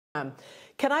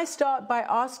Can I start by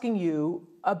asking you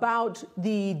about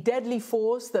the deadly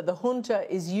force that the junta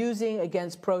is using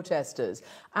against protesters?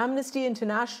 Amnesty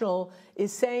International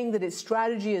is saying that its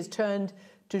strategy has turned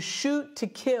to shoot to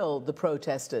kill the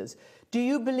protesters. Do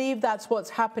you believe that's what's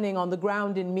happening on the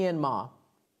ground in Myanmar?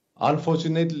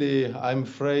 Unfortunately, I'm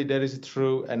afraid that is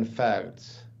true and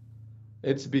fact.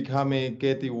 It's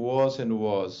getting worse and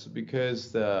worse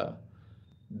because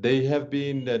they have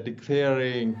been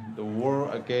declaring the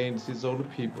war against its own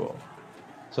people.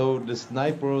 So the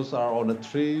snipers are on the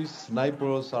trees,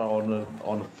 snipers are on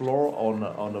the floor, on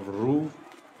the roof,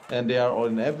 and they are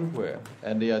on everywhere,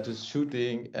 and they are just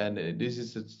shooting. And this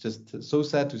is just so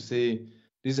sad to see.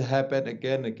 This happened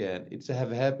again and again. It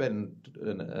have happened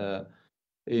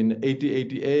in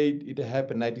 1888. It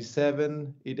happened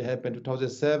 97. It happened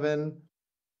 2007.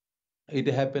 It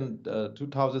happened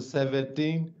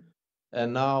 2017.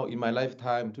 And now in my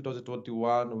lifetime,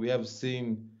 2021, we have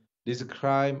seen this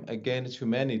crime against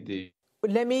humanity.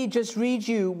 Let me just read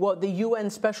you what the UN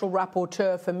Special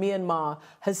Rapporteur for Myanmar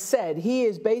has said. He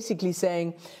is basically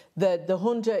saying that the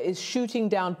junta is shooting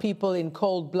down people in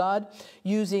cold blood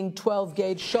using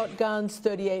 12-gauge shotguns,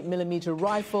 38mm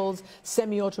rifles,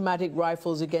 semi-automatic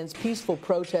rifles against peaceful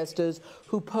protesters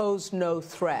who pose no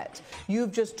threat.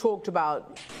 You've just talked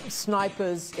about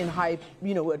snipers in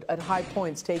at high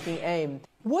points taking aim.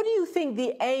 What do you think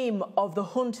the aim of the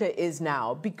junta is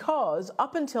now? Because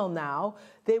up until now,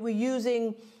 they were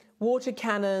using water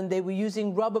cannon, they were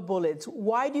using rubber bullets.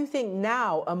 Why do you think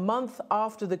now, a month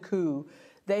after the coup,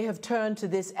 they have turned to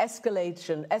this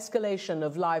escalation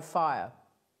of live fire?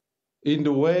 In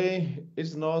the way,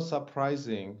 it's not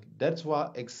surprising. That's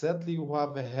exactly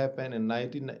what happened in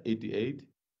 1988.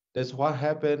 That's what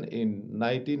happened in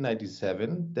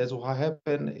 1997. That's what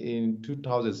happened in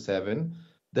 2007.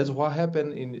 That's what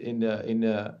happened in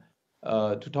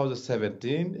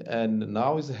 2017, and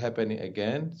now it's happening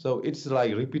again. So it's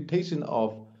like repetition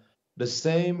of the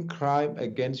same crime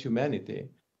against humanity.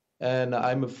 And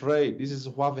I'm afraid this is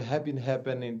what has been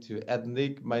happening to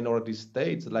ethnic minority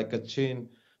states like Kachin,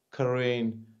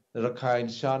 Karen, Rakhine,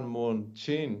 Shanmun,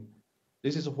 Chin.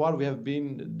 This is what we have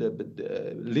been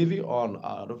living on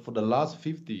for the last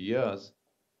 50 years.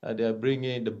 They are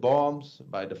bringing the bombs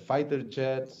by the fighter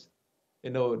jets.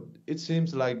 It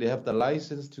seems like they have the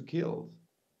license to kill.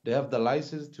 They have the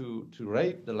license to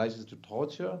rape, the license to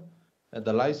torture, and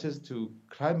the license to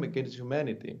crime against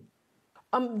humanity.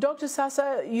 Dr.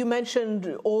 Sasa, you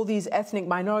mentioned all these ethnic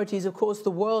minorities. Of course,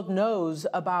 the world knows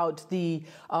about the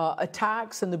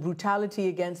attacks and the brutality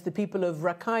against the people of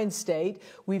Rakhine State.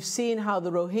 We've seen how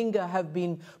the Rohingya have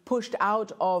been pushed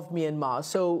out of Myanmar.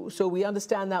 So we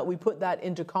understand that. We put that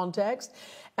into context.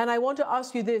 And I want to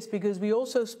ask you this, because we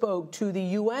also spoke to the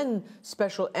UN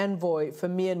Special Envoy for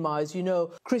Myanmar, as you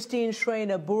know, Christine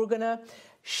Schreiner Burgener.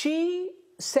 She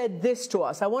said this to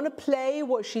us. I want to play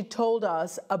what she told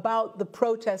us about the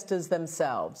protesters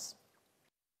themselves.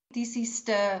 This is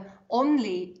the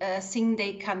only thing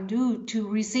they can do to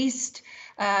resist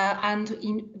and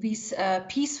in this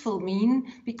peaceful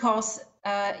mean, because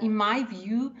in my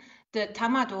view, the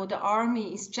Tamado, the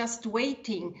army, is just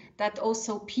waiting that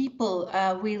also people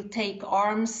will take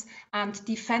arms and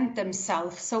defend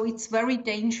themselves. So it's very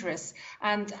dangerous.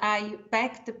 And I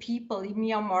beg the people in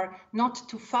Myanmar not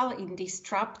to fall in this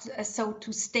trap, so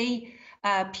to stay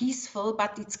peaceful,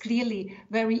 but it's clearly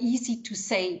very easy to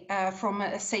say from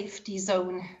a safety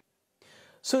zone.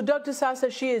 So, Dr.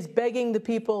 Sasa, she is begging the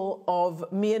people of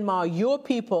Myanmar, your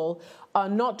people,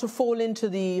 not to fall into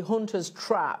the junta's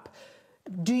trap.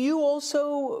 Do you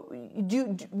also,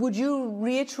 would you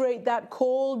reiterate that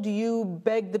call? Do you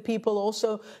beg the people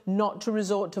also not to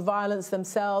resort to violence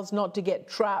themselves, not to get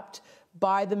trapped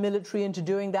by the military into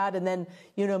doing that, and then,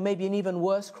 maybe an even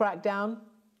worse crackdown?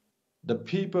 The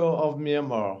people of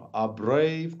Myanmar are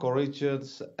brave,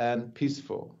 courageous, and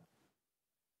peaceful.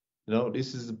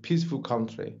 This is a peaceful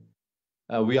country.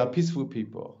 We are peaceful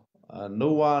people.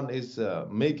 No one is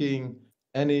making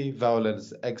any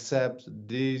violence except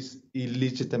this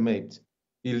illegitimate,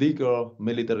 illegal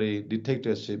military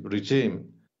dictatorship regime.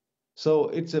 So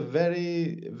it's a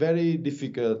very, very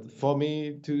difficult for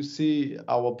me to see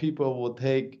our people will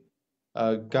take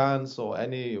guns or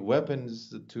any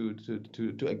weapons to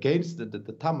against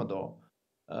the Tamado.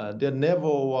 There never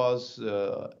was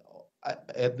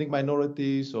ethnic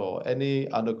minorities or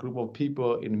any other group of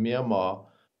people in Myanmar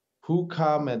who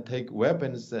come and take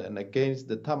weapons and against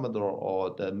the Tamado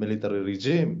or the military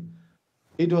regime.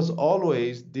 It was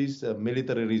always this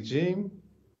military regime,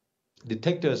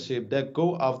 dictatorship, that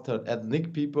go after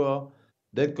ethnic people,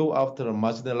 that go after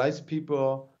marginalized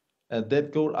people, and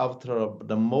that go after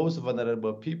the most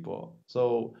vulnerable people.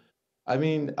 So, I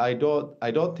mean, I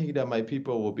don't think that my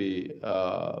people will be,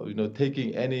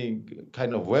 taking any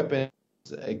kind of weapons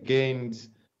against,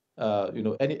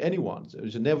 anyone.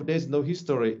 There's no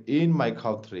history in my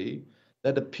country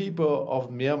that the people of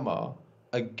Myanmar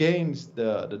against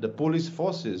the police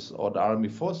forces or the army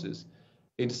forces.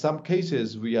 In some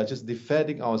cases, we are just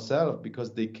defending ourselves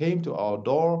because they came to our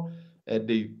door and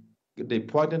they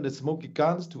pointed the smoky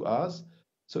guns to us.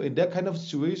 So in that kind of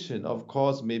situation, of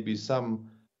course, maybe some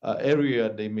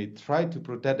area they may try to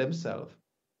protect themselves.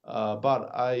 But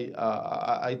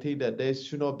I think that they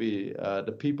should not be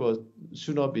the people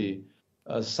should not be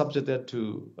subjected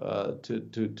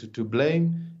to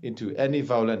blame into any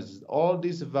violence. All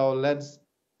these violence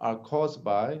are caused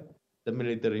by the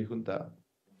military junta.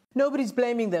 Nobody's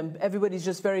blaming them. Everybody's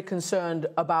just very concerned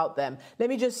about them. Let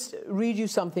me just read you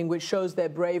something which shows their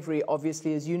bravery,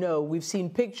 obviously, as you know. We've seen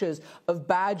pictures of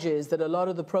badges that a lot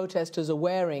of the protesters are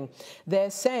wearing.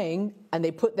 They're saying, and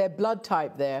they put their blood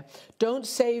type there, "Don't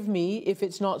save me if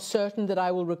it's not certain that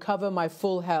I will recover my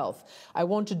full health. I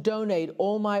want to donate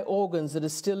all my organs that are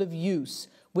still of use.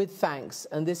 With thanks."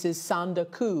 And this is Sanda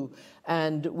Coup,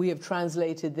 and we have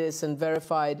translated this and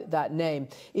verified that name.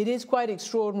 It is quite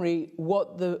extraordinary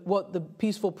what the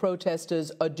peaceful protesters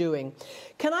are doing.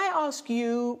 Can I ask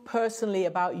you personally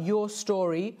about your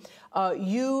story?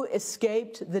 You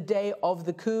escaped the day of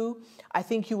the coup. I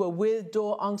think you were with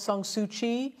Daw Aung San Suu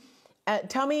Kyi.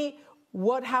 Tell me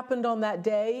what happened on that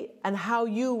day and how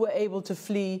you were able to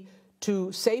flee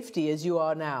to safety as you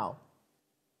are now.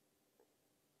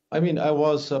 I mean, I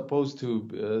was supposed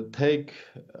to take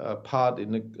part in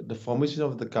the formation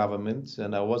of the government,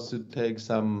 and I was to take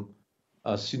some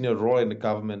senior role in the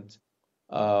government.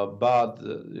 But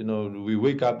we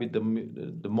wake up in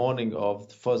the morning of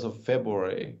the 1st of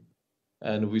February,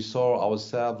 and we saw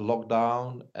ourselves locked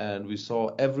down, and we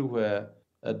saw everywhere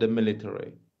the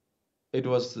military. It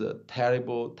was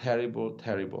terrible, terrible,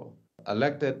 terrible.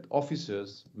 Elected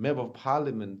officers, members of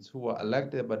parliament who were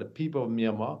elected by the people of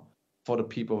Myanmar, for the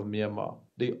people of Myanmar,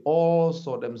 they all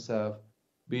saw themselves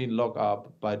being locked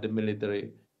up by the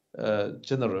military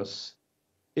generals.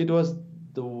 It was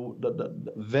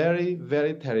the very,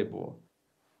 very terrible.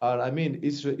 I mean,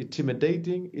 it's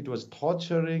intimidating. It was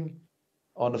torturing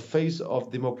on the face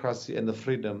of democracy and the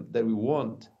freedom that we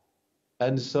want.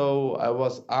 And so I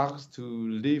was asked to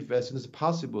leave as soon as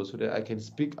possible so that I can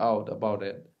speak out about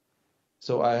it.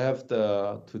 So I have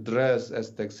to dress as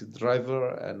taxi driver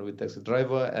and with taxi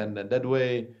driver, and that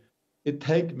way it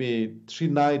take me 3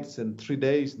 nights and 3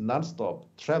 days nonstop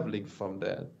traveling from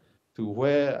there to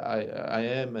where I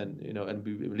am, and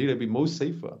be a little bit more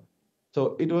safer.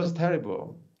 So it was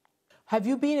terrible. Have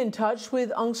you been in touch with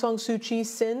Aung San Suu Kyi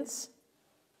since?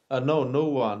 No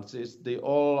one. They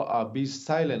all are be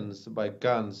silenced by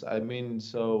guns. I mean,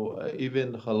 so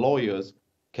even her lawyers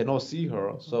cannot see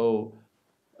her. So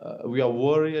we are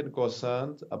worried and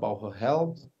concerned about her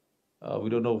health. We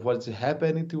don't know what's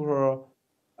happening to her.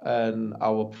 And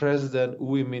our president,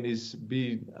 Wu Min, is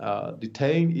being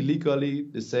detained illegally,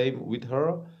 the same with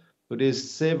her. So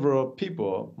there's several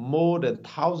people, more than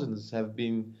thousands, have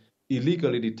been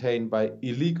illegally detained by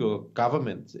illegal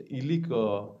governments,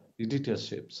 illegal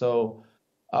dictatorship. So,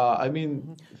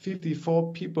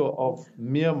 54 people of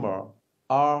Myanmar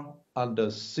are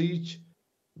under siege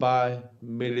by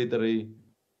military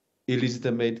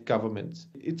illegitimate governments.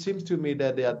 It seems to me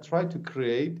that they are trying to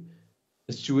create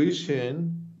a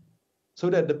situation so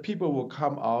that the people will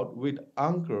come out with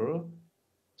anger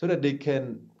so that they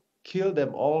can kill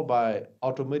them all by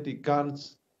automatic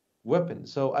guns,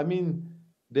 weapons. So,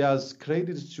 they have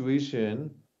created a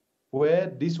situation where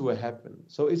this will happen.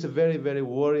 So it's a very, very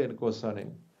worrying and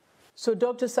concerning. So,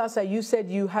 Dr. Sasa, you said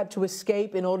you had to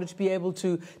escape in order to be able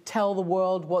to tell the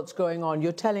world what's going on.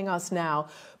 You're telling us now,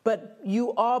 but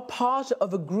you are part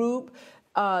of a group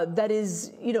that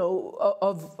is,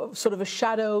 of sort of a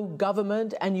shadow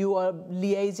government, and you are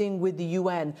liaising with the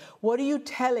UN. What are you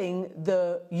telling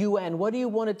the UN? What do you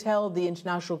want to tell the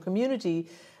international community?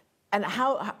 And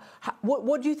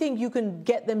what do you think you can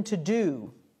get them to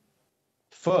do?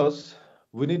 First,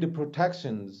 we need the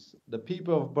protections. The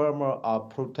people of Burma are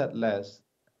protectless.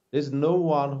 There's no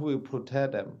one who will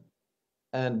protect them.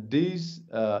 And this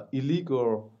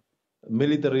illegal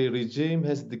military regime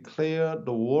has declared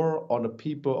the war on the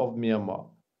people of Myanmar.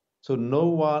 So no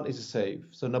one is safe.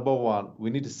 So number one, we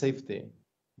need safety.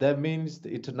 That means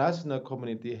the international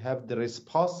community have the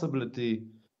responsibility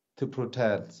to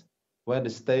protect when the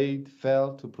state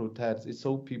failed to protect its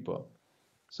own people.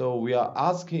 So we are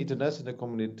asking international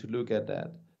community to look at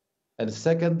that. And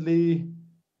secondly,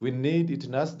 We need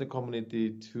international community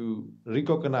to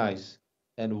recognize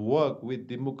and work with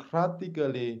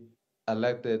democratically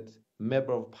elected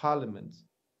member of parliament.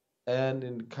 And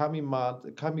in coming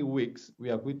weeks, we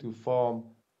are going to form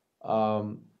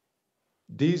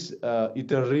this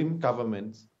interim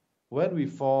government. When we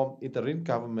form interim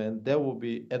government, there will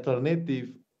be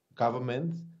alternative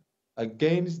government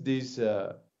against this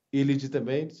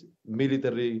illegitimate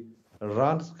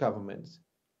military-run governments.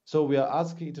 So we are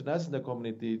asking international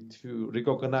community to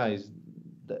recognize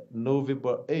the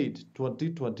November 8,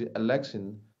 2020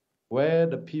 election, where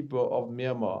the people of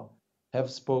Myanmar have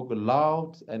spoken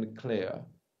loud and clear.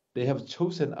 They have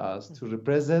chosen us to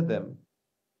represent them,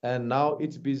 and now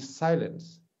it's been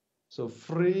silenced. So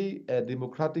free and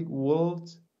democratic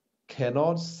world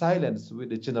cannot silence with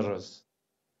the generous.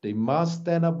 They must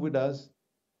stand up with us.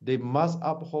 They must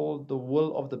uphold the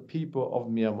will of the people of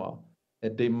Myanmar,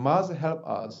 and they must help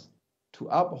us to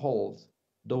uphold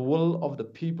the will of the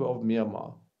people of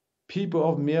Myanmar. People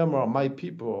of Myanmar, my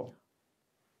people,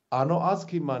 are not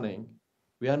asking money.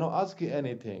 We are not asking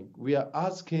anything. We are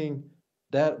asking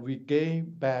that we gain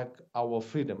back our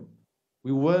freedom.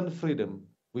 We want freedom.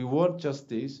 We want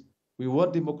justice. We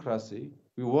want democracy.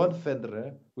 We want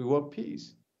federal. We want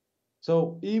peace.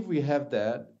 So if we have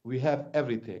that, we have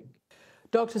everything.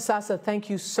 Dr. Sasa, thank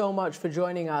you so much for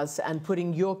joining us and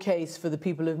putting your case for the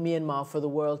people of Myanmar for the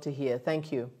world to hear.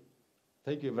 Thank you.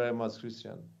 Thank you very much,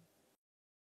 Christian.